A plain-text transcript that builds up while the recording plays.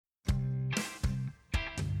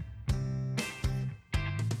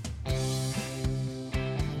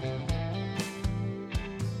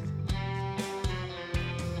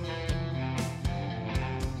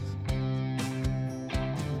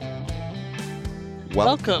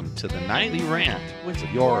Welcome to the Nightly Rant with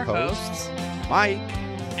your hosts, Mike.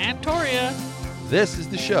 and Toria. This is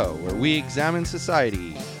the show where we examine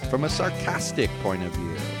society from a sarcastic point of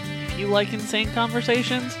view. If you like insane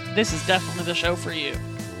conversations, this is definitely the show for you.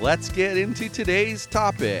 Let's get into today's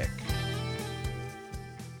topic.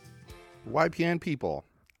 YPN people,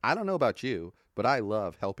 I don't know about you, but I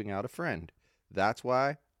love helping out a friend. That's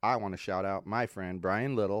why I want to shout out my friend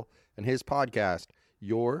Brian Little and his podcast,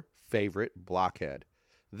 Your Favorite Blockhead.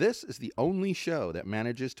 This is the only show that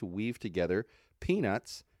manages to weave together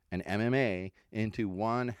peanuts and MMA into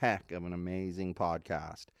one heck of an amazing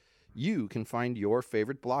podcast. You can find Your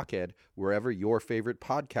Favorite Blockhead wherever your favorite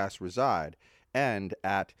podcasts reside and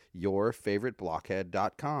at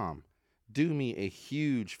yourfavoriteblockhead.com. Do me a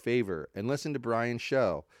huge favor and listen to Brian's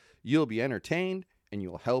show. You'll be entertained and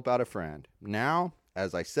you'll help out a friend. Now,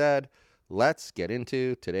 as I said, let's get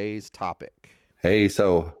into today's topic. Hey,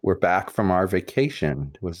 so we're back from our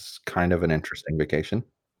vacation. It was kind of an interesting vacation.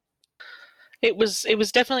 It was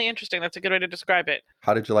definitely interesting. That's a good way to describe it.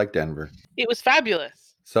 How did you like Denver? It was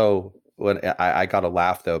fabulous. So when I got a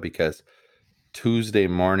laugh, though, because Tuesday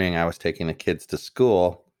morning I was taking the kids to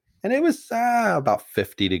school, and it was about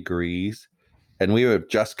 50 degrees, and we had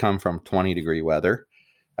just come from 20-degree weather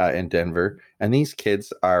in Denver, and these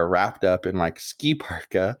kids are wrapped up in like ski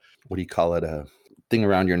parka. What do you call it? A thing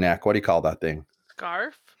around your neck. What do you call that thing?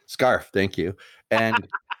 Scarf. Thank you. And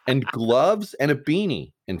and gloves and a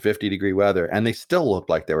beanie in 50-degree weather, and they still looked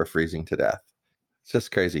like they were freezing to death. It's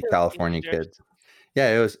just crazy, California kids.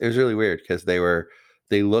 Yeah, it was really weird because they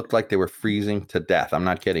looked like they were freezing to death. I'm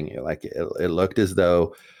not kidding you. Like it looked as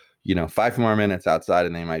though, 5 more minutes outside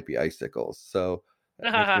and they might be icicles. So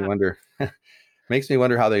it makes me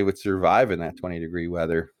wonder how they would survive in that 20-degree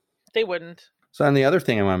weather. They wouldn't. So, and the other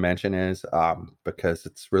thing I want to mention is, because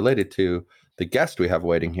it's related to the guest we have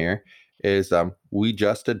waiting here, is we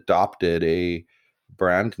just adopted a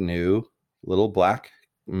brand new little black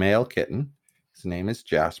male kitten. His name is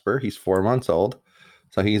Jasper. He's 4 months old.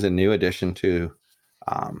 So he's a new addition to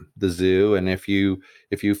the zoo. And if you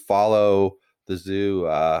follow the zoo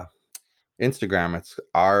Instagram, it's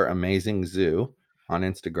Our Amazing Zoo on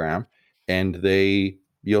Instagram. And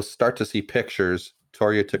you'll start to see pictures.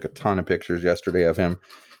 Toria took a ton of pictures yesterday of him,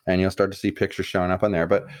 and you'll start to see pictures showing up on there.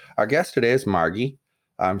 But our guest today is Margy.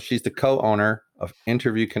 She's the co-owner of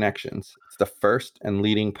Interview Connections. It's the first and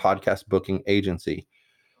leading podcast booking agency.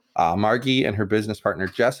 Margy and her business partner,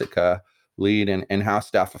 Jessica, lead an in-house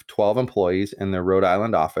staff of 12 employees in their Rhode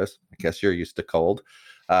Island office. I guess you're used to cold.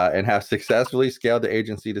 And have successfully scaled the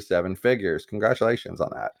agency to 7 figures. Congratulations on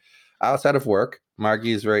that. Outside of work,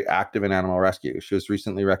 Margy is very active in animal rescue. She was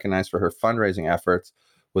recently recognized for her fundraising efforts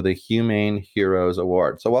with a Humane Heroes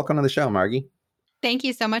Award. So welcome to the show, Margy. Thank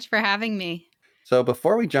you so much for having me. So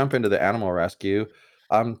before we jump into the animal rescue,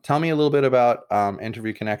 tell me a little bit about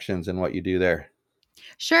Interview Connections and what you do there.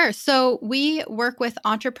 Sure. So we work with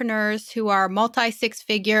entrepreneurs who are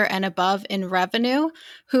multi-6-figure and above in revenue,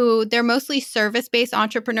 who they're mostly service-based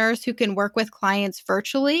entrepreneurs who can work with clients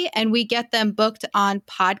virtually, and we get them booked on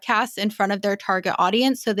podcasts in front of their target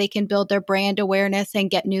audience so they can build their brand awareness and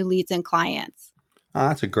get new leads and clients. Oh,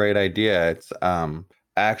 that's a great idea. It's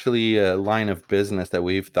actually a line of business that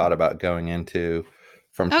we've thought about going into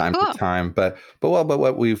from time to time. But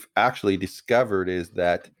what we've actually discovered is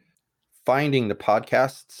that finding the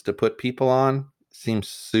podcasts to put people on seems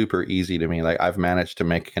super easy to me. Like I've managed to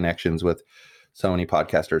make connections with so many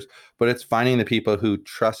podcasters, but it's finding the people who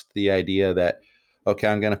trust the idea that, okay,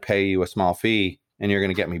 I'm going to pay you a small fee and you're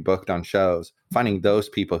going to get me booked on shows. Finding those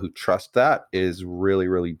people who trust that is really,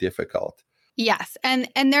 really difficult. Yes. And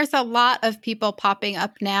there's a lot of people popping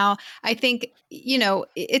up now. I think,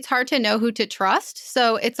 it's hard to know who to trust.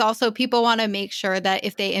 So it's also people want to make sure that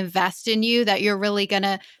if they invest in you, that you're really going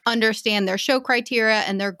to understand their show criteria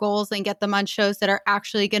and their goals and get them on shows that are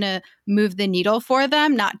actually going to move the needle for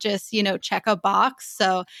them, not just, check a box.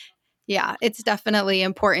 So yeah, it's definitely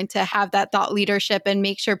important to have that thought leadership and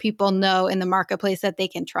make sure people know in the marketplace that they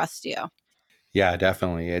can trust you. Yeah,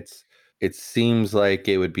 definitely. It seems like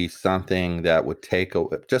it would be something that would take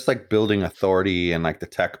just like building authority in like the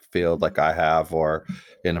tech field, like I have, or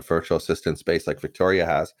in a virtual assistant space like Victoria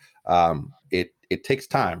has. It takes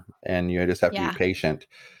time, and you just have to be patient,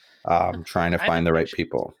 trying to find the right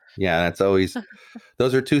people. Yeah, that's always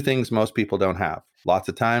those are 2 things most people don't have: lots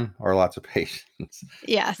of time or lots of patience.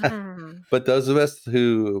 Yes. But those of us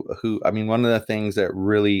who I mean, one of the things that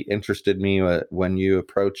really interested me when you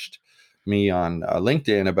approached me on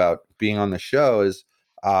LinkedIn about being on the show is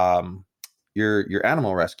your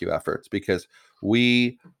animal rescue efforts, because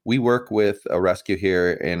we work with a rescue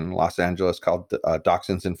here in Los Angeles called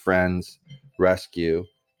Dachshunds and Friends rescue,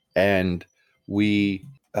 and we.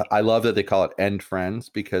 I love that they call it end friends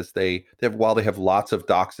because they have, while they have lots of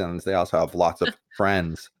dachshunds, they also have lots of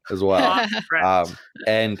friends as well. Lots of friends.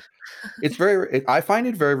 And I find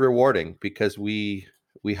it very rewarding because we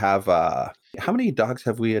have how many dogs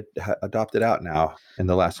have we adopted out now in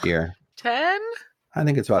the last year? 10? I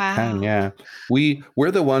think it's about 10. Wow. Yeah.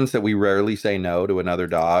 We're the ones that we rarely say no to another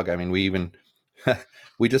dog. I mean, we even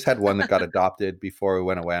we just had one that got adopted before we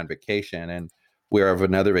went away on vacation, and we have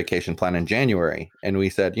another vacation plan in January, and we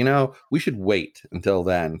said, we should wait until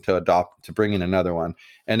then to bring in another one.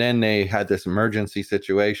 And then they had this emergency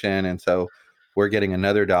situation, and so we're getting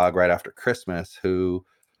another dog right after Christmas who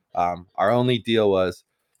our only deal was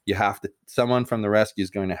someone from the rescue is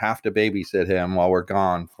going to have to babysit him while we're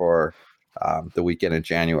gone for the weekend in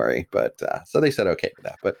January. But so they said okay with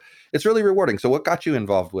that. But it's really rewarding. So what got you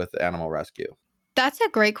involved with animal rescue? That's a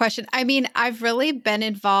great question. I mean, I've really been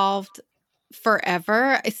involved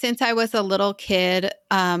forever. Since I was a little kid,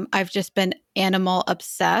 I've just been animal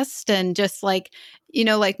obsessed and just like,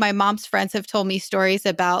 like my mom's friends have told me stories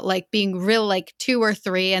about like being real like 2 or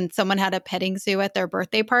 3 and someone had a petting zoo at their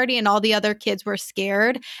birthday party and all the other kids were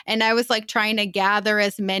scared. And I was like trying to gather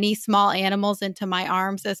as many small animals into my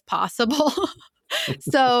arms as possible.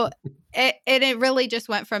 So it really just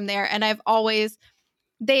went from there. And I've always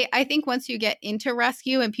I think once you get into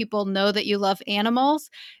rescue and people know that you love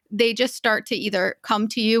animals, they just start to either come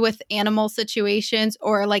to you with animal situations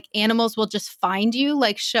or like animals will just find you,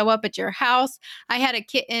 like show up at your house. I had a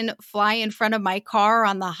kitten fly in front of my car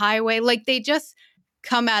on the highway. Like they just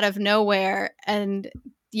come out of nowhere. And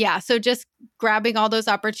yeah, so just grabbing all those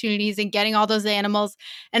opportunities and getting all those animals.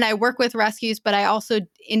 And I work with rescues, but I also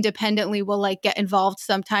independently will like get involved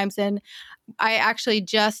sometimes in I actually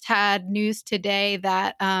just had news today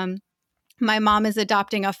that my mom is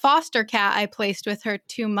adopting a foster cat I placed with her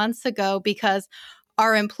 2 months ago because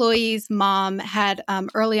our employee's mom had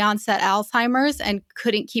early onset Alzheimer's and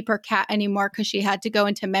couldn't keep her cat anymore because she had to go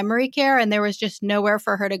into memory care and there was just nowhere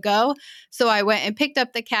for her to go. So I went and picked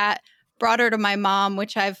up the cat, brought her to my mom,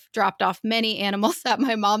 which I've dropped off many animals at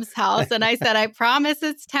my mom's house. And I said, I promise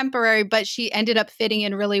it's temporary, but she ended up fitting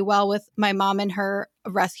in really well with my mom and her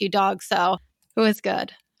rescue dog. So it was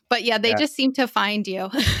good. But yeah, they Yeah. just seem to find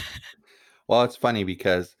you. Well, it's funny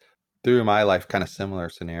because through my life, kind of similar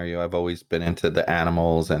scenario, I've always been into the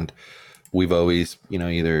animals, and we've always,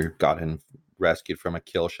 either gotten rescued from a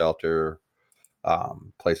kill shelter,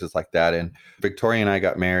 places like that. And Victoria and I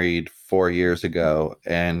got married 4 years ago,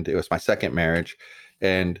 and it was my second marriage.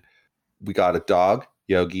 And we got a dog,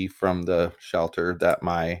 Yogi, from the shelter that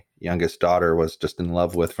my youngest daughter was just in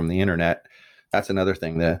love with from the internet. That's another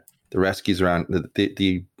thing. The rescues around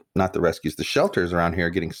the not the rescues, the shelters around here are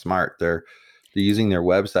getting smart. They're using their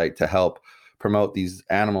website to help promote these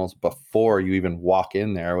animals before you even walk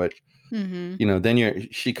in there, which Mm-hmm. then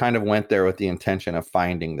she kind of went there with the intention of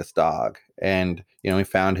finding this dog. And, we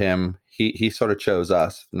found him. He sort of chose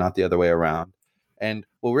us, not the other way around. And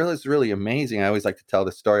what really is really amazing, I always like to tell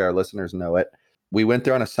this story, our listeners know it. We went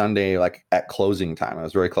there on a Sunday, like at closing time. I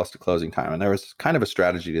was very close to closing time. And there was kind of a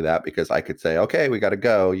strategy to that because I could say, okay, we got to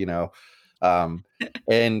go,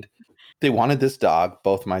 and they wanted this dog,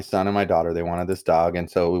 both my son and my daughter, they wanted this dog.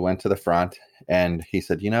 And so we went to the front and he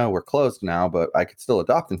said, we're closed now, but I could still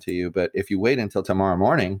adopt him to you. But if you wait until tomorrow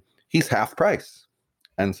morning, he's half price.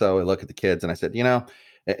 And so I look at the kids and I said,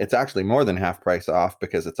 it's actually more than half price off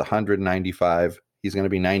because it's 195. He's going to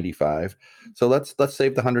be 95. So let's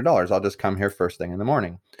save the $100. I'll just come here first thing in the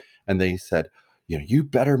morning. And they said, you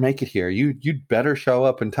better make it here. You'd better show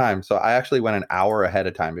up in time. So I actually went an hour ahead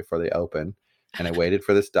of time before they opened. And I waited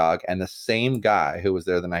for this dog. And the same guy who was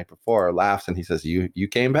there the night before laughs and he says, you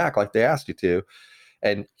came back like they asked you to.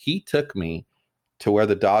 And he took me to where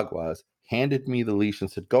the dog was, handed me the leash and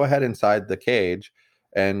said, go ahead inside the cage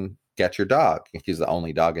and get your dog. He's the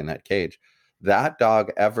only dog in that cage. That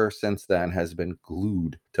dog ever since then has been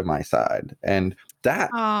glued to my side. And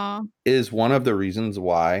that Aw. is one of the reasons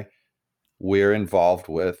why we're involved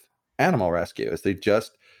with animal rescue is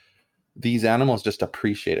these animals just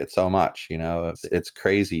appreciate it so much. It's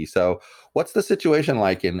crazy. So what's the situation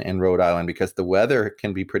like in Rhode Island? Because the weather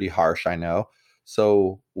can be pretty harsh, I know.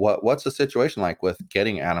 So what's the situation like with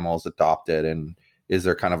getting animals adopted? And is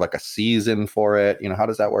there kind of like a season for it? How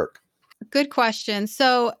does that work? Good question.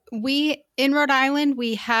 So In Rhode Island,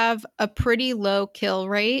 we have a pretty low kill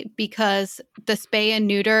rate because the spay and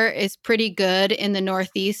neuter is pretty good in the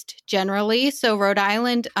Northeast generally. So Rhode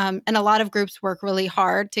Island and a lot of groups work really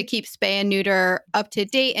hard to keep spay and neuter up to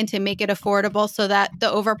date and to make it affordable so that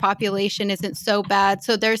the overpopulation isn't so bad.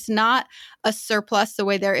 So there's not a surplus the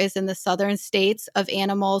way there is in the southern states of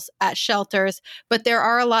animals at shelters, but there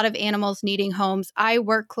are a lot of animals needing homes. I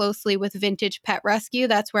work closely with Vintage Pet Rescue.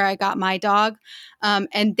 That's where I got my dog.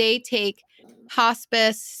 And they take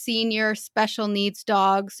hospice, senior, special needs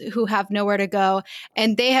dogs who have nowhere to go.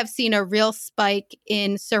 And they have seen a real spike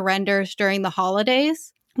in surrenders during the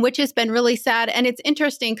holidays, which has been really sad. And it's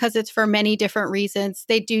interesting because it's for many different reasons.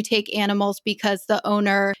 They do take animals because the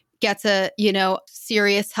owner gets a,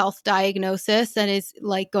 serious health diagnosis and is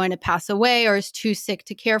like going to pass away or is too sick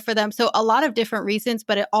to care for them. So a lot of different reasons,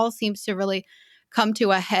 but it all seems to really come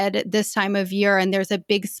to a head this time of year. And there's a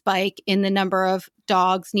big spike in the number of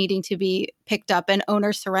dogs needing to be picked up and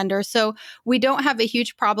owner surrender. So we don't have a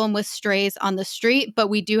huge problem with strays on the street, but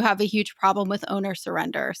we do have a huge problem with owner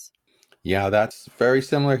surrenders. Yeah, that's very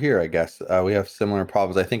similar here, I guess. We have similar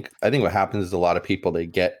problems. I think what happens is a lot of people, they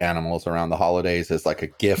get animals around the holidays as like a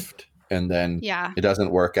gift, and then Yeah. it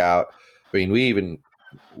doesn't work out. I mean, we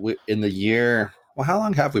in the year, well, how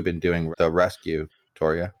long have we been doing the rescue,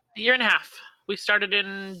 Toria? A year and a half. We started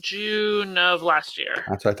in June of last year.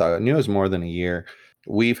 That's what I thought. I knew it was more than a year.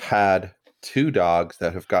 We've had two dogs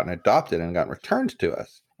that have gotten adopted and gotten returned to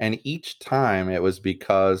us. And each time it was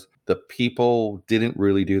because the people didn't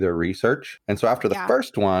really do their research. And so after Yeah.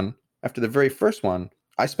 the very first one,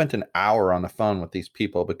 I spent an hour on the phone with these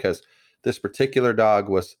people because this particular dog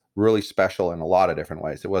was really special in a lot of different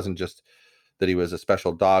ways. It wasn't just that he was a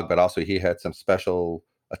special dog, but also he had some special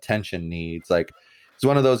attention needs. Like it's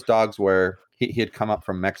one of those dogs where he had come up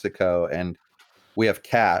from Mexico, and we have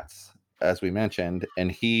cats, as we mentioned,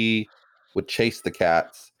 and he would chase the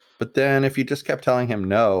cats. But then if you just kept telling him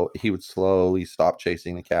no, he would slowly stop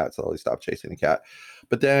chasing the cat, slowly stop chasing the cat.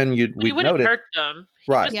 But then He we'd wouldn't notice, hurt them.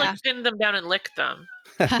 He'd right? just Yeah. like pin them down and lick them,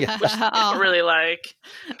 Yeah. which they don't really like.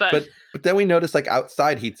 But But then we noticed like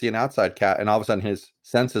outside, he'd see an outside cat, and all of a sudden his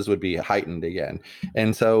senses would be heightened again.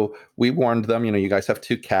 And so we warned them, you guys have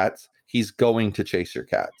two cats. He's going to chase your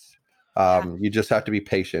cats. Yeah. You just have to be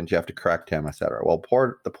patient. You have to correct him, etc. Well,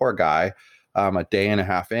 the poor guy, a day and a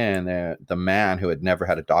half in, the man who had never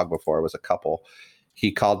had a dog before, it was a couple.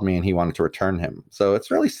 He called me and he wanted to return him. So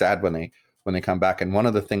it's really sad when they come back. And one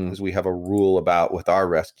of the things we have a rule about with our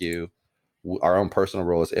rescue, our own personal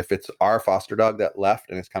rule, is if it's our foster dog that left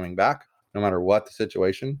and is coming back, no matter what the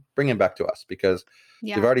situation, bring him back to us because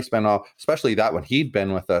we've already spent especially that when he'd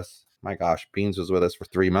been with us. My gosh, Beans was with us for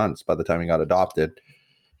 3 months by the time he got adopted.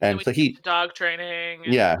 And so dog training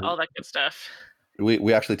and all that good stuff.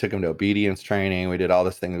 We actually took him to obedience training. We did all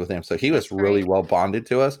this thing with him. So he was That's really great. well bonded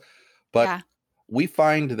to us. But we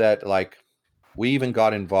find that like we even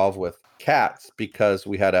got involved with cats because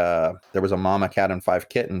there was a mama cat and 5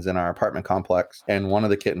 kittens in our apartment complex. And one of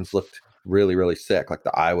the kittens looked really, really sick. Like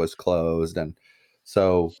the eye was closed. And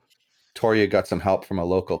so Toria got some help from a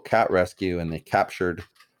local cat rescue, and they captured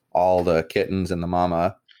all the kittens and the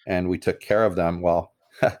mama, and we took care of them. Well,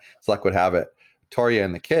 as luck would have it, Toria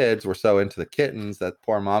and the kids were so into the kittens that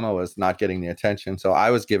poor mama was not getting the attention. So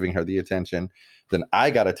I was giving her the attention. Then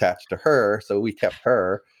I got attached to her, so we kept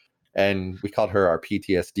her, and we called her our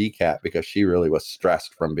PTSD cat because she really was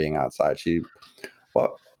stressed from being outside.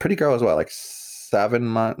 Pretty girl was what, like 7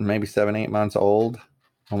 months, maybe 7, 8 months old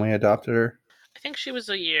when we adopted her. I think she was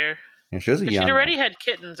a year. Yeah, she was a young. She'd already had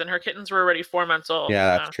kittens, and her kittens were already 4 months old.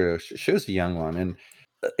 Yeah, that's true. She was a young one, and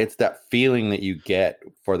it's that feeling that you get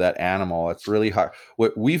for that animal. It's really hard.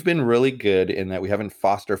 We've been really good in that we haven't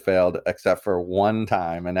foster failed except for one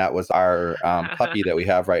time, and that was our puppy that we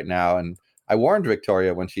have right now. And I warned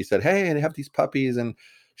Victoria when she said, "Hey, they have these puppies," and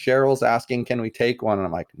Cheryl's asking, "Can we take one?" And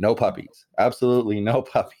I'm like, "No puppies, absolutely no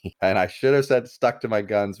puppy." And I should have stuck to my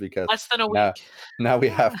guns because less than a week. Now we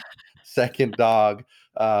have second dog.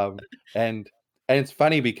 And it's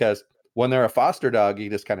funny because when they're a foster dog, you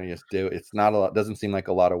just kind of just do. It's not a lot. Doesn't seem like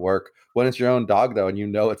a lot of work. When it's your own dog, though, and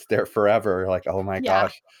it's there forever, you're like, oh my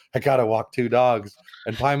gosh, I gotta walk 2 dogs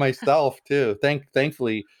and by myself too.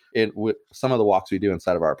 Thankfully, with some of the walks we do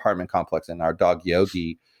inside of our apartment complex, and our dog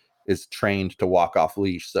Yogi is trained to walk off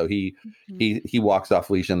leash, so he walks off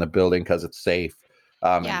leash in the building because it's safe.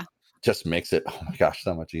 And just makes it, oh my gosh,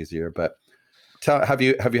 so much easier. But have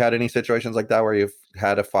you had any situations like that where you've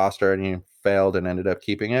had a foster and you failed and ended up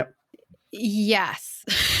keeping it? Yes.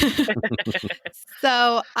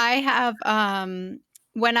 So I have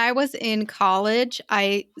When I was in college,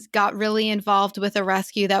 I got really involved with a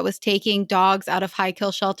rescue that was taking dogs out of high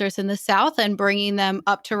kill shelters in the South and bringing them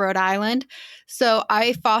up to Rhode Island. So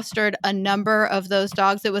I fostered a number of those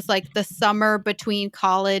dogs. It was like the summer between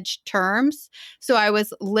college terms. So I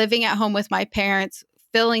was living at home with my parents,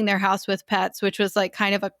 filling their house with pets, which was like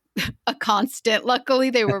kind of a constant. Luckily,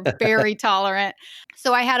 they were very tolerant.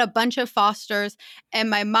 So I had a bunch of fosters, and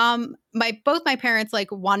my mom, both my parents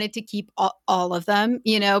like wanted to keep all of them,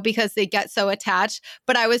 because they get so attached.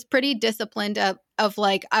 But I was pretty disciplined of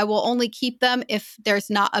like, I will only keep them if there's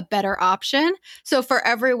not a better option. So for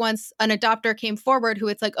everyone's, an adopter came forward who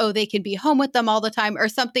it's like, oh, they can be home with them all the time, or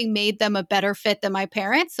something made them a better fit than my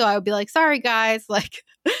parents. So I would be like, sorry guys, like,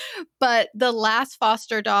 but the last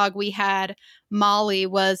foster dog we had, Molly,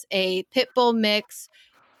 was a pit bull mix.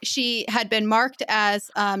 She had been marked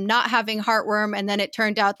as not having heartworm, and then it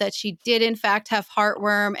turned out that she did in fact have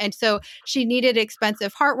heartworm, and so she needed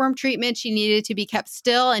expensive heartworm treatment. She needed to be kept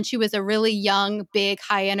still, and she was a really young, big,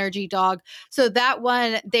 high energy dog. So that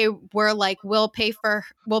one, they were like, we'll pay for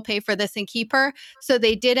this and keep her. So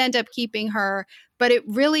they did end up keeping her, but it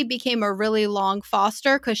really became a really long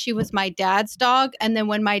foster because she was my dad's dog. And then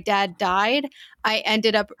when my dad died, I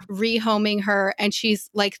ended up rehoming her, and she's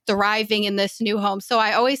like thriving in this new home. So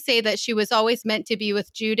I always say that she was always meant to be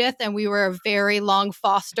with Judith, and we were a very long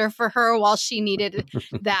foster for her while she needed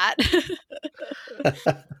that.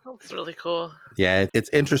 That's really cool. Yeah, it's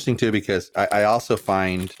interesting too because I also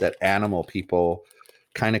find that animal people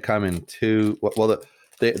kind of come in two. Well,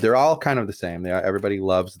 they're all kind of the same. Everybody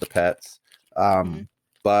loves the pets, Mhm.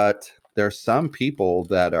 but there's some people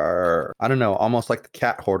that are, I don't know, almost like the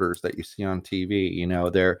cat hoarders that you see on TV.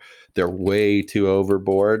 They're way too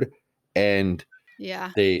overboard, and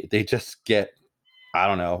Yeah. they just get, I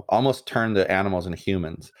don't know, almost turn the animals into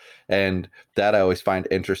humans. And that I always find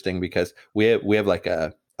interesting because we have like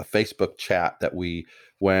a Facebook chat that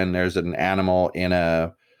when there's an animal in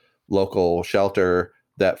a local shelter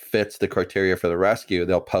that fits the criteria for the rescue,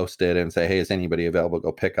 they'll post it and say, hey, is anybody available to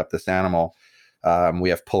go pick up this animal? We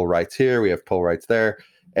have pull rights here, we have pull rights there.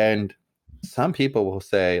 And some people will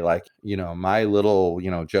say, like, my little,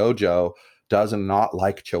 Jojo does not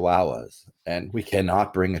like chihuahuas, and we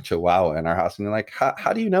cannot bring a chihuahua in our house. And you're like,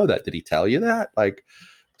 how do you know that? Did he tell you that? Like,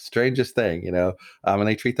 strangest thing, and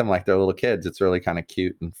they treat them like they're little kids. It's really kind of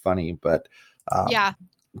cute and funny. But um, Yeah.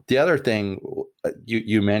 the other thing,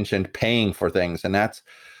 you mentioned paying for things, and that's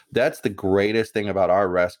the greatest thing about our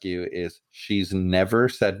rescue is she's never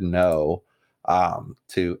said no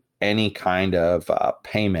to any kind of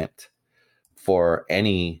payment for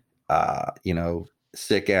any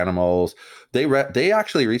sick animals. They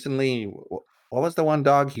actually recently, what was the one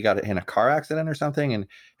dog, he got in a car accident or something and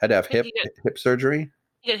had to have Yeah, hip surgery.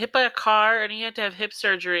 he got hit by a car and he had to have hip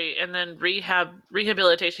surgery and then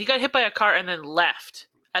rehabilitation. He got hit by a car and then left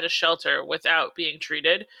at a shelter without being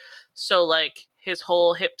treated. So like his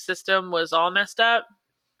whole hip system was all messed up.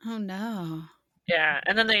 Oh no. Yeah,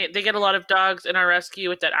 and then they get a lot of dogs in our rescue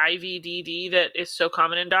with that IVDD that is so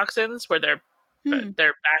common in dachshunds, where Hmm.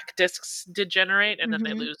 their back discs degenerate and then they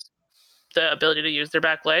Mm-hmm. lose the ability to use their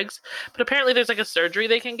back legs. But apparently, there's like a surgery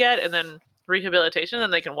they can get and then rehabilitation,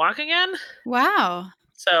 and they can walk again. Wow.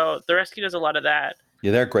 So the rescue does a lot of that.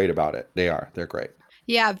 Yeah, they're great about it. They're great.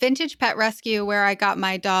 Yeah, Vintage Pet Rescue, where I got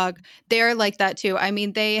my dog, they're like that too. I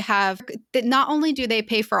mean, not only do they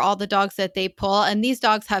pay for all the dogs that they pull, and these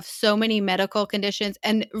dogs have so many medical conditions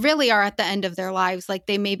and really are at the end of their lives. Like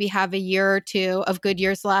they maybe have a year or two of good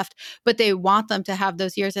years left, but they want them to have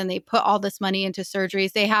those years, and they put all this money into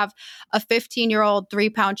surgeries. They have a 15-year-old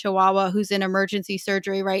 3-pound Chihuahua who's in emergency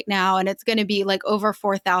surgery right now, and it's going to be like over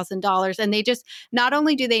 $4,000. And they just, not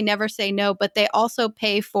only do they never say no, but they also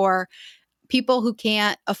pay for people who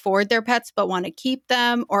can't afford their pets but want to keep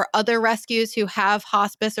them, or other rescues who have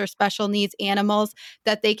hospice or special needs animals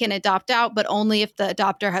that they can adopt out, but only if the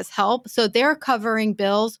adopter has help. So they're covering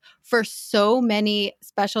bills for so many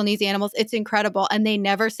special needs animals. It's incredible. And they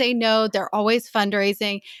never say no. They're always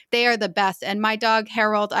fundraising. They are the best. And my dog,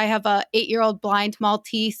 Harold, I have a 8-year-old blind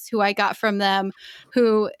Maltese who I got from them,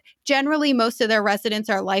 who generally most of their residents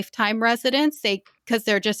are lifetime residents. Because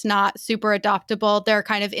they're just not super adoptable. They're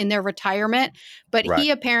kind of in their retirement. But Right. he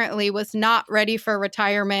apparently was not ready for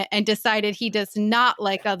retirement and decided he does not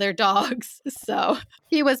like other dogs. So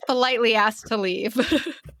he was politely asked to leave.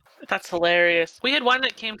 That's hilarious. We had one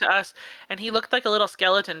that came to us and he looked like a little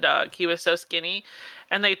skeleton dog. He was so skinny.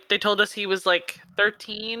 And they told us he was like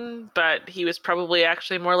 13, but he was probably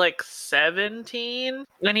actually more like 17.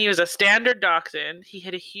 And he was a standard dachshund. He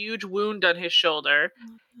had a huge wound on his shoulder.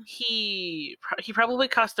 He probably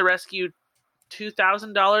cost the rescue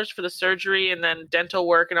 $2,000 for the surgery and then dental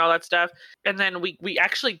work and all that stuff. And then we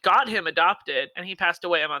actually got him adopted, and he passed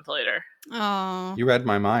away a month later. Oh. You read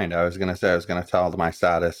my mind. I was going to say I was going to tell my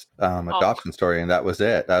saddest Oh, adoption story, and that was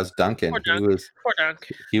it. That was Duncan. poor Dunk. Poor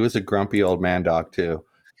Dunk. He was a grumpy old man dog too.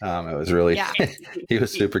 It was really Yeah. he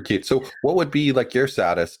was super cute. So, what would be like your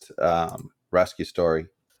saddest rescue story?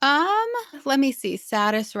 Let me see.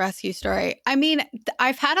 Saddest rescue story. I mean,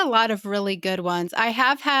 I've had a lot of really good ones. I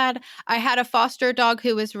had a foster dog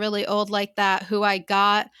who was really old like that, who I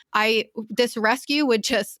got. This rescue would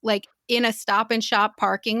just like in a Stop and Shop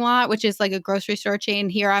parking lot, which is like a grocery store chain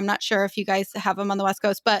here. I'm not sure if you guys have them on the West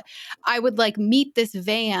Coast, but I would like meet this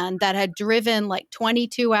van that had driven like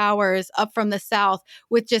 22 hours up from the South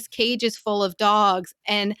with just cages full of dogs.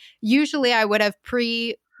 And usually I would have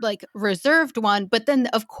like reserved one, but then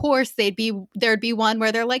of course there'd be one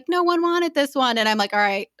where they're like, no one wanted this one, and I'm like, all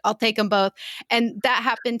right, I'll take them both. And that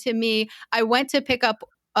happened to me. I went to pick up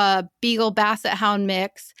a Beagle Basset Hound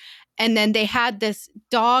mix, and then they had this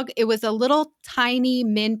dog. It was a little tiny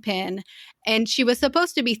min pin, and she was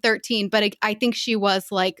supposed to be 13, but I think she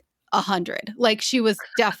was like 100. Like she was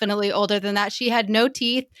definitely older than that. She had no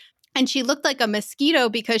teeth. And she looked like a mosquito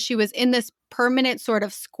because she was in this permanent sort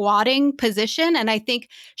of squatting position. And I think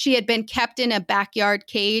she had been kept in a backyard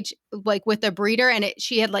cage, like with a breeder, and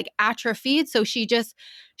she had like atrophied. So she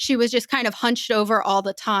was just kind of hunched over all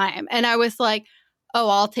the time. And I was like, oh,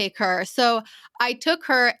 I'll take her. So I took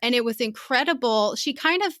her, and it was incredible. She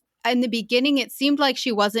kind of, in the beginning, it seemed like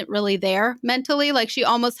she wasn't really there mentally. Like she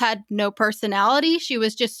almost had no personality. She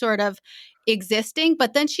was just sort of existing.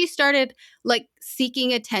 But then she started like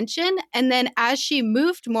seeking attention. And then as she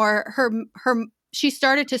moved more, she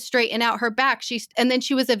started to straighten out her back. And then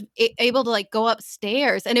she was able to like go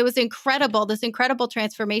upstairs, and it was incredible, this incredible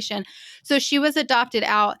transformation. So she was adopted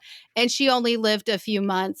out, and she only lived a few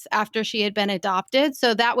months after she had been adopted.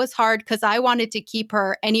 So that was hard because I wanted to keep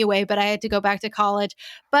her anyway, but I had to go back to college.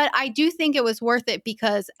 But I do think it was worth it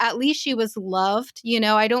because at least she was loved. You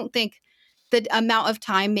know, I don't think the amount of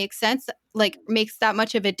time makes that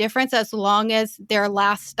much of a difference, as long as their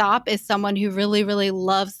last stop is someone who really, really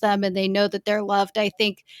loves them and they know that they're loved. I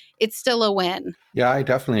think it's still a win. Yeah, I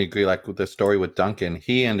definitely agree. Like with the story with Duncan,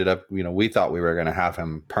 he ended up, we thought we were going to have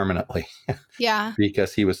him permanently. Yeah.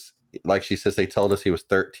 Because he was, like she says, they told us he was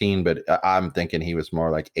 13, but I'm thinking he was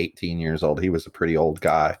more like 18 years old. He was a pretty old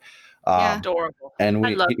guy. Yeah. Adorable. And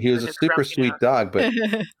he was a super sweet dog, but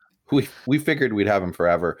we figured we'd have him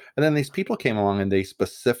forever. And then these people came along and they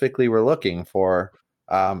specifically were looking for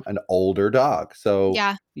an older dog. So,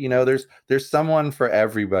 yeah. There's someone for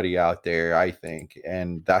everybody out there, I think.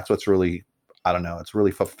 And that's what's really, I don't know, it's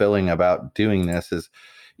really fulfilling about doing this is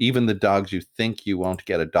even the dogs you think you won't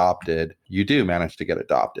get adopted, you do manage to get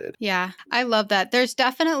adopted. Yeah, I love that. There's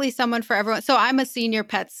definitely someone for everyone. So I'm a senior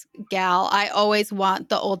pets gal. I always want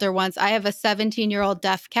the older ones. I have a 17-year-old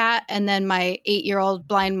deaf cat and then my 8-year-old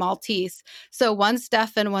blind Maltese. So one's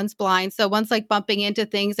deaf and one's blind. So one's like bumping into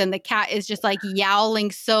things and the cat is just like yowling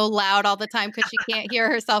so loud all the time because she can't hear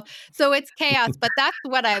herself. So it's chaos, but that's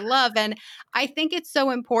what I love. And I think it's so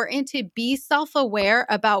important to be self-aware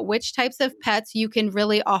about which types of pets you can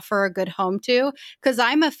really offer a good home to, because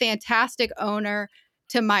I'm a fantastic owner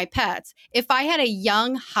to my pets. If I had a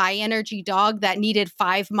young, high energy dog that needed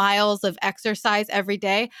 5 miles of exercise every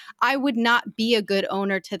day, I would not be a good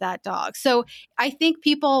owner to that dog. So I think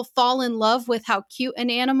people fall in love with how cute an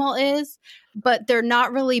animal is, but they're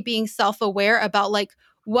not really being self-aware about like,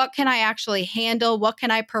 what can I actually handle? What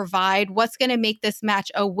can I provide? What's going to make this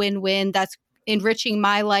match a win-win that's enriching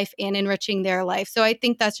my life and enriching their life? So I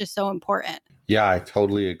think that's just so important. Yeah, I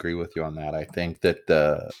totally agree with you on that. I think that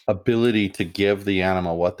the ability to give the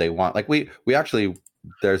animal what they want, like we actually,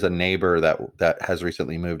 there's a neighbor that has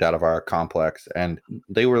recently moved out of our complex, and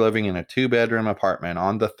they were living in a 2-bedroom apartment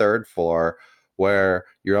on the 3rd floor where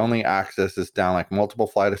your only access is down like multiple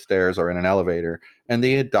flight of stairs or in an elevator. And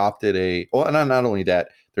they adopted not only that,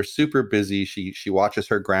 they're super busy. She watches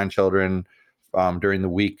her grandchildren during the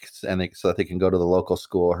weeks so that they can go to the local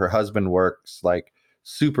school. Her husband works like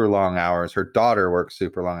super long hours. Her daughter works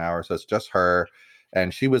super long hours. So it's just her.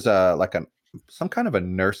 And she was some kind of a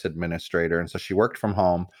nurse administrator. And so she worked from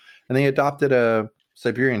home, and they adopted a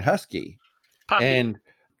Siberian Husky. Puppy. And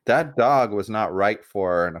that dog was not right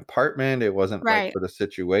for an apartment. It wasn't right for the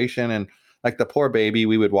situation. And like the poor baby,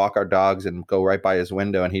 we would walk our dogs and go right by his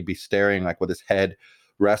window, and he'd be staring like with his head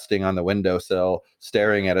resting on the windowsill,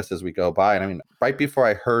 staring at us as we go by. And I mean, right before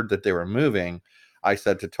I heard that they were moving, I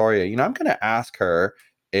said to Toria, I'm going to ask her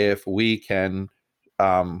if we can,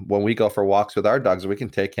 when we go for walks with our dogs, we can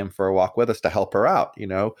take him for a walk with us to help her out,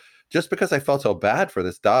 just because I felt so bad for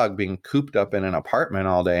this dog being cooped up in an apartment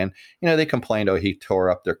all day. And, they complained, oh, he tore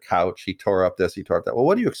up their couch. He tore up this, he tore up that. Well,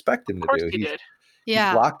 what do you expect him Of to course do? he did. He's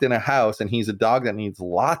Yeah. locked in a house, and he's a dog that needs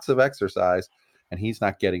lots of exercise, and he's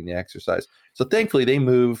not getting the exercise. So thankfully they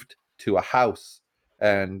moved to a house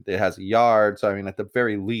and it has a yard. So, I mean, at the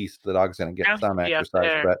very least, the dog's going to get Now some he'd be up exercise,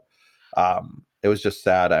 there. but it was just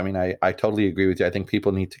sad. I mean, I totally agree with you. I think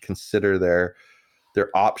people need to consider their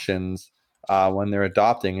options when they're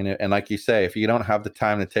adopting. And like you say, if you don't have the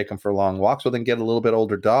time to take them for long walks, well, then get a little bit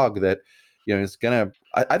older dog that, is going to,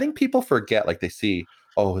 I think people forget, like they see,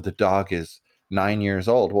 oh, the dog is 9 years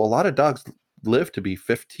old. Well, a lot of dogs live to be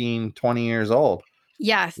 15, 20 years old.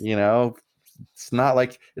 Yes. It's not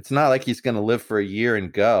like he's going to live for a year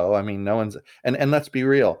and go. I mean, no one's, and let's be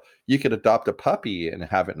real. You could adopt a puppy and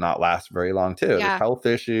have it not last very long too. There's Yeah. health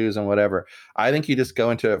issues and whatever. I think you just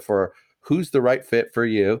go into it for who's the right fit for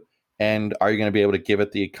you, and are you going to be able to give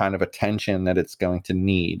it the kind of attention that it's going to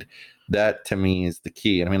need? That to me is the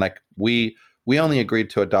key. And I mean, like we only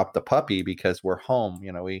agreed to adopt the puppy because we're home.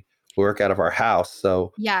 We work out of our house,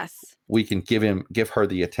 so Yes. we can give her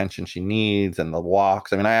the attention she needs and the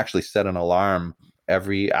walks. I mean, I actually set an alarm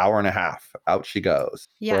every hour and a half. Out she goes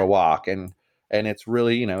for Yeah. a walk, and it's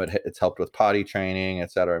really, it's helped with potty training,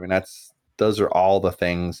 etc. I mean, those are all the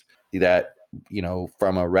things that,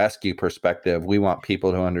 from a rescue perspective, we want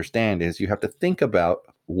people to understand is you have to think about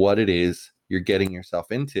what it is you're getting yourself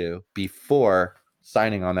into before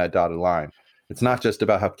signing on that dotted line. It's not just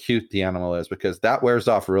about how cute the animal is, because that wears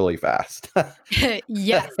off really fast.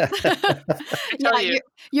 Yes. I tell you,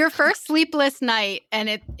 your first sleepless night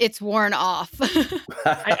and it's worn off.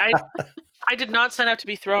 I did not sign up to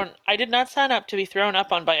be thrown. I did not sign up to be thrown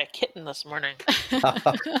up on by a kitten this morning.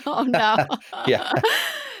 Oh no. Yeah.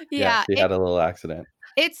 Yeah. She had a little accident.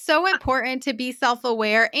 It's so important to be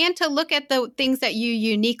self-aware and to look at the things that you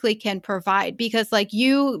uniquely can provide, because like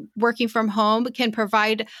you working from home can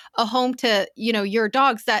provide a home to, your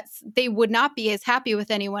dogs that they would not be as happy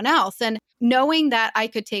with anyone else. And knowing that I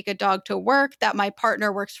could take a dog to work, that my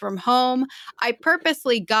partner works from home, I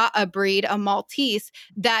purposely got a breed, a Maltese,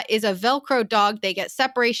 that is a Velcro dog. They get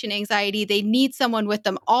separation anxiety. They need someone with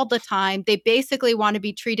them all the time. They basically want to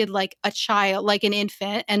be treated like a child, like an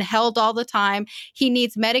infant, and held all the time. He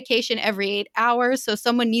needs medication every 8 hours. So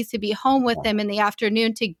someone needs to be home with him in the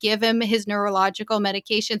afternoon to give him his neurological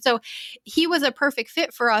medication. So he was a perfect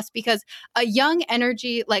fit for us, because a young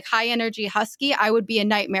energy, like high energy husky, I would be a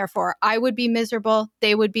nightmare for. I would be miserable.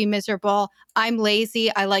 They would be miserable. I'm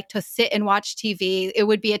lazy. I like to sit and watch TV. It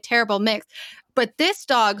would be a terrible mix. But this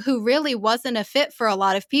dog, who really wasn't a fit for a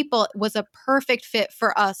lot of people, was a perfect fit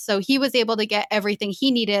for us. So he was able to get everything he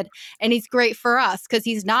needed. And he's great for us because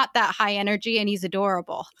he's not that high energy and he's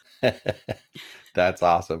adorable. That's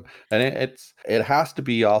awesome. And it has to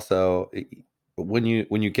be also, when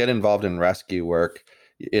you get involved in rescue work,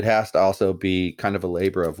 it has to also be kind of a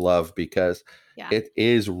labor of love, because Yeah. it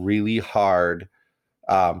is really hard.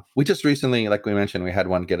 We just recently, like we mentioned, we had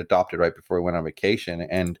one get adopted right before we went on vacation,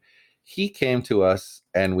 and he came to us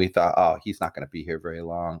and we thought, oh, he's not going to be here very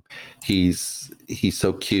long. He's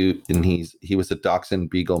so cute, and he was a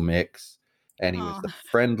Dachshund Beagle mix, and he was Aw. the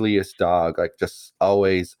friendliest dog, like just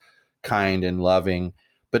always kind and loving.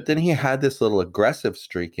 But then he had this little aggressive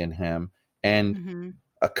streak in him, and Mm-hmm.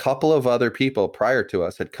 a couple of other people prior to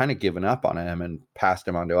us had kind of given up on him and passed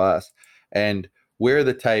him on to us. And we're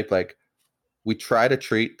the type, like, we try to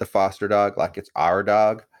treat the foster dog like it's our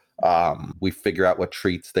dog. We figure out what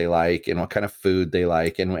treats they like and what kind of food they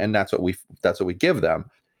like, and that's what we give them.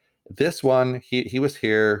 This one, he was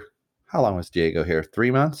here. How long was Diego here?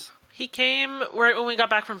 3 months? He came right when we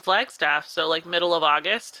got back from Flagstaff, so like middle of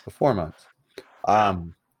August. 4 months. Wow.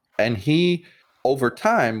 And he, over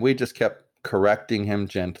time, we just kept correcting him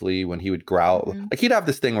gently when he would growl. Mm-hmm. Like, he'd have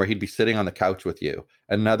this thing where he'd be sitting on the couch with you,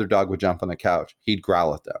 and another dog would jump on the couch. He'd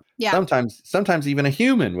growl at them. Yeah. Sometimes even a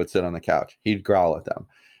human would sit on the couch. He'd growl at them.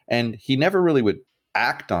 And he never really would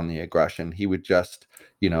act on the aggression. He would just,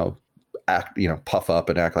 act, puff up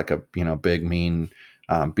and act like a, big, mean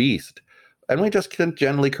beast. And we just kept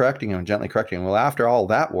gently correcting him. Well, after all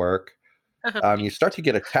that work, you start to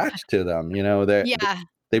get attached to them. Yeah.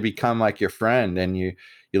 They become like your friend, and you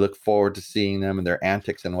look forward to seeing them and their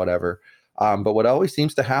antics and whatever. But what always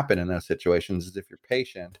seems to happen in those situations is, if you're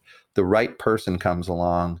patient, the right person comes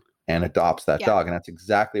along and adopts that dog. And that's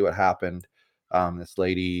exactly what happened. This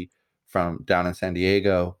lady from down in San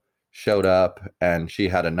Diego showed up, and she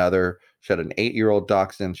had an 8-year-old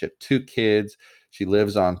dachshund. She had 2 kids. She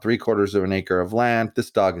lives on 3/4 of an acre of land.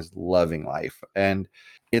 This dog is loving life, and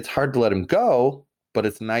it's hard to let him go, but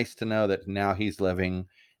it's nice to know that now he's living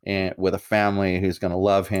and with a family who's going to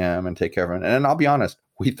love him and take care of him. And I'll be honest,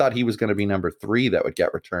 we thought he was going to be number 3 that would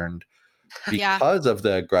get returned Yeah. because of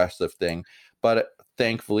the aggressive thing. But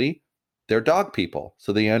thankfully, they're dog people,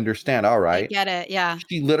 so they understand. All I right. get it. Yeah.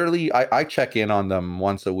 She literally, I check in on them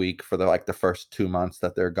once a week for the first 2 months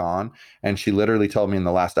that they're gone. And she literally told me in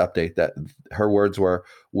the last update that her words were,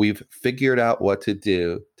 "We've figured out what to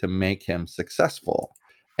do to make him successful."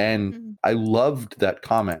 And Mm. I loved that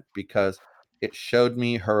comment because it showed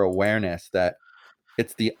me her awareness that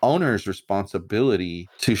it's the owner's responsibility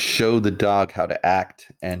to show the dog how to act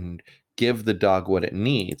and give the dog what it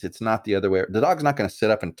needs. It's not the other way. The dog's not going to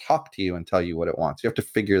sit up and talk to you and tell you what it wants. You have to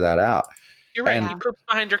figure that out. You're right. And He poops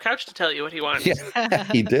behind your couch to tell you what he wants. yeah,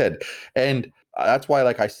 he did. And that's why,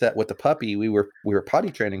 like I said, with the puppy, we were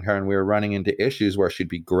potty training her, and we were running into issues where she'd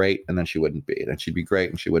be great and then she wouldn't be, then she'd be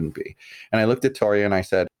great and she wouldn't be. And I looked at Tori and I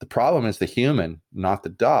said, the problem is the human, not the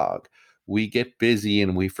dog. We get busy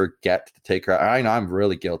and we forget to take her. I know I'm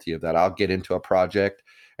really guilty of that. I'll get into a project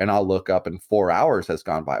and I'll look up and 4 hours has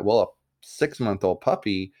gone by. Well, a 6-month-old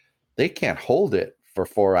puppy, they can't hold it for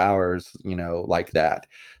 4 hours, like that.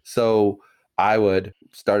 So I would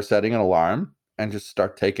start setting an alarm and just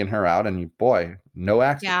start taking her out, and boy, no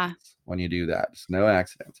accidents when you do that. Just no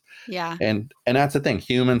accidents. Yeah. And that's the thing.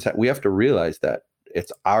 Humans, we have to realize that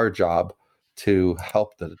it's our job to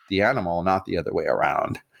help the animal, not the other way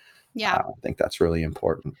around. Yeah. I think that's really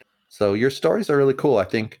important. So your stories are really cool. I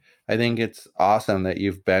think it's awesome that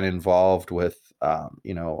you've been involved with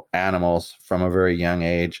animals from a very young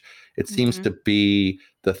age. It seems to be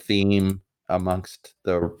the theme amongst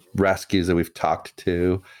the rescues that we've talked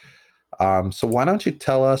to. So why don't you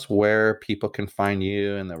tell us where people can find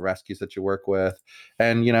you and the rescues that you work with,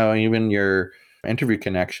 and even your interview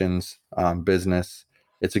connections business.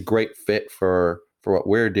 It's a great fit for what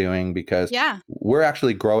we're doing, because we're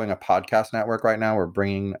actually growing a podcast network right now. We're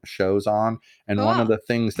bringing shows on, and one of the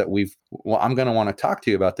things that I'm going to want to talk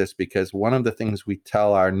to you about this, because one of the things we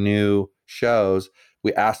tell our new shows,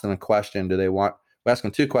 we ask them a question: we ask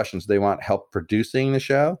them 2 questions. Do they want help producing the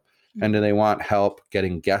show? And do they want help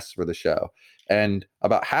getting guests for the show? And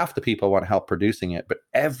about half the people want help producing it, but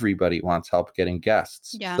everybody wants help getting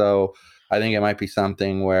guests. Yeah. So I think it might be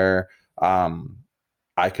something where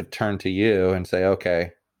I could turn to you and say,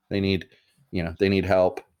 okay, they need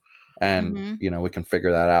help, and we can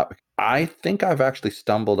figure that out. I think I've actually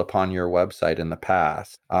stumbled upon your website in the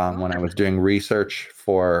past when I was doing research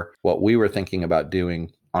for what we were thinking about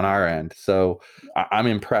doing on our end. So I'm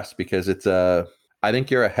impressed, because I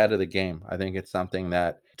think you're ahead of the game. I think it's something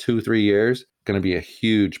that 2-3 years going to be a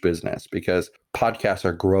huge business, because podcasts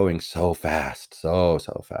are growing so fast, so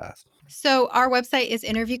fast. So our website is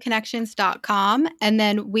interviewconnections.com. And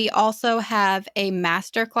then we also have a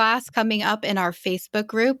masterclass coming up in our Facebook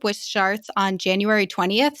group, which starts on January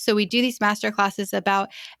 20th. So we do these masterclasses about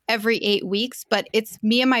every 8 weeks, but it's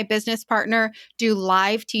me and my business partner do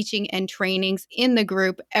live teaching and trainings in the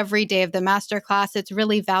group every day of the masterclass. It's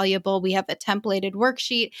really valuable. We have a templated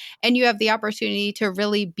worksheet, and you have the opportunity to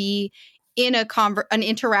really be in an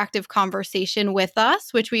interactive conversation with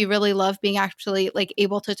us, which we really love, being actually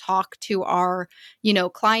able to talk to our,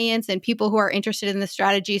 clients and people who are interested in the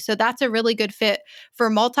strategy. So that's a really good fit for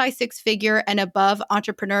multi-6-figure and above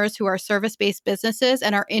entrepreneurs who are service-based businesses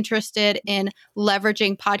and are interested in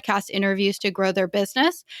leveraging podcast interviews to grow their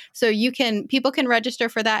business. So people can register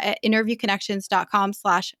for that at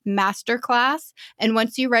interviewconnections.com/masterclass. And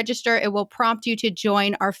once you register, it will prompt you to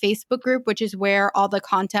join our Facebook group, which is where all the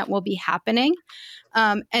content will be happening.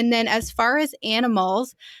 And then as far as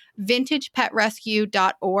animals,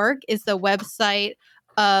 vintagepetrescue.org is the website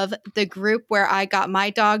of the group where I got my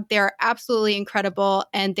dog. They're absolutely incredible,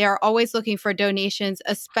 and they're always looking for donations,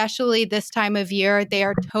 especially this time of year. They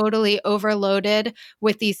are totally overloaded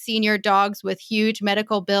with these senior dogs with huge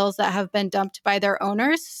medical bills that have been dumped by their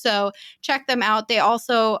owners. So check them out. They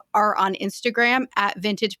also are on Instagram at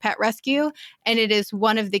Vintage Pet Rescue, and it is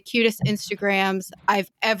one of the cutest Instagrams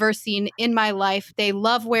I've ever seen in my life. They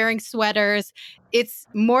love wearing sweaters. It's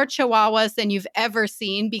more chihuahuas than you've ever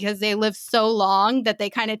seen, because they live so long that they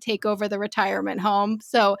kind of take over the retirement home.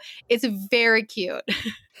 So it's very cute.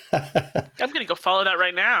 I'm going to go follow that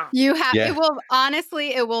right now.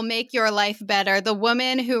 It will make your life better. The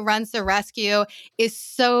woman who runs the rescue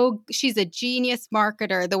she's a genius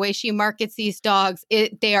marketer. The way she markets these dogs,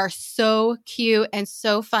 they are so cute and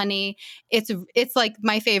so funny. It's like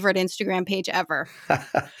my favorite Instagram page ever.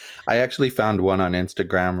 I actually found one on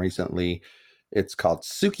Instagram recently. It's called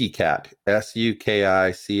Suki Cat,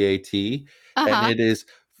 SUKICAT. And it is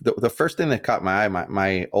the first thing that caught my eye.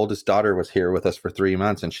 My oldest daughter was here with us for 3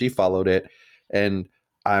 months, and she followed it. And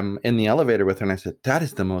I'm in the elevator with her and I said, that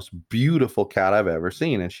is the most beautiful cat I've ever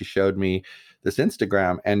seen. And she showed me this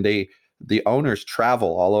Instagram, and the owners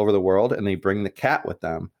travel all over the world and they bring the cat with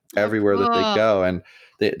them Oh, everywhere that they cool. go. And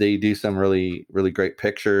they do some really, really great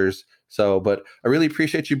pictures. So, but I really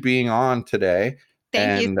appreciate you being on today.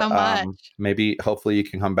 Thank you And so much. maybe hopefully you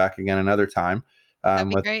can come back again another time That'd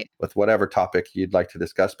be great. with whatever topic you'd like to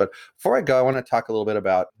discuss. But before I go, I want to talk a little bit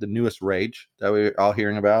about the newest rage that we're all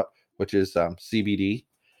hearing about, which is CBD.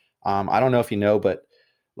 I don't know if you know, but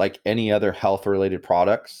like any other health related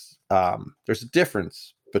products, there's a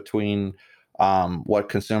difference between what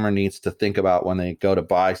consumer needs to think about when they go to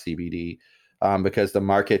buy CBD, because the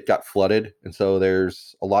market got flooded. And so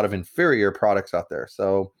there's a lot of inferior products out there.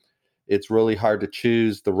 So it's really hard to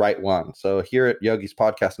choose the right one. So here at Yogi's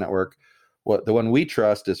Podcast Network, the one we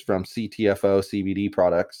trust is from CTFO CBD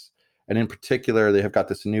products. And in particular, they have got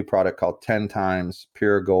this new product called 10 times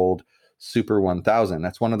Pure Gold Super 1000.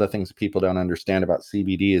 That's one of the things people don't understand about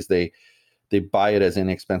CBD is they buy it as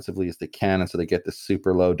inexpensively as they can. And so they get this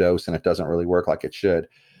super low dose and it doesn't really work like it should.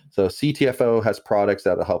 So CTFO has products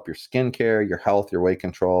that will help your skincare, your health, your weight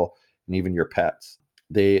control, and even your pets.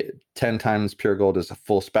 10 times Pure Gold is a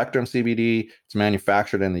full spectrum CBD. It's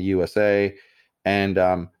manufactured in the USA, and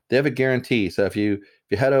they have a guarantee. So if you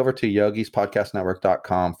head over to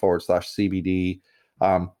yogispodcastnetwork.com/CBD,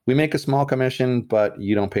 we make a small commission, but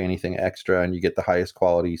you don't pay anything extra, and you get the highest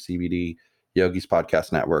quality CBD.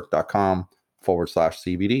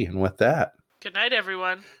 yogispodcastnetwork.com/CBD. And with that, Good night,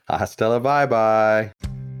 everyone. hasta la bye-bye.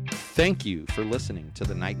 Thank you for listening to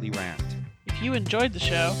the Nightly Rant. If you enjoyed the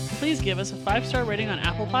show, please give us a 5-star rating on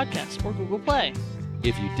Apple Podcasts or Google Play.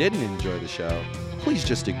 If you didn't enjoy the show, please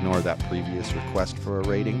just ignore that previous request for a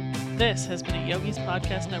rating. This has been a Yogi's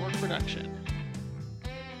Podcast Network production.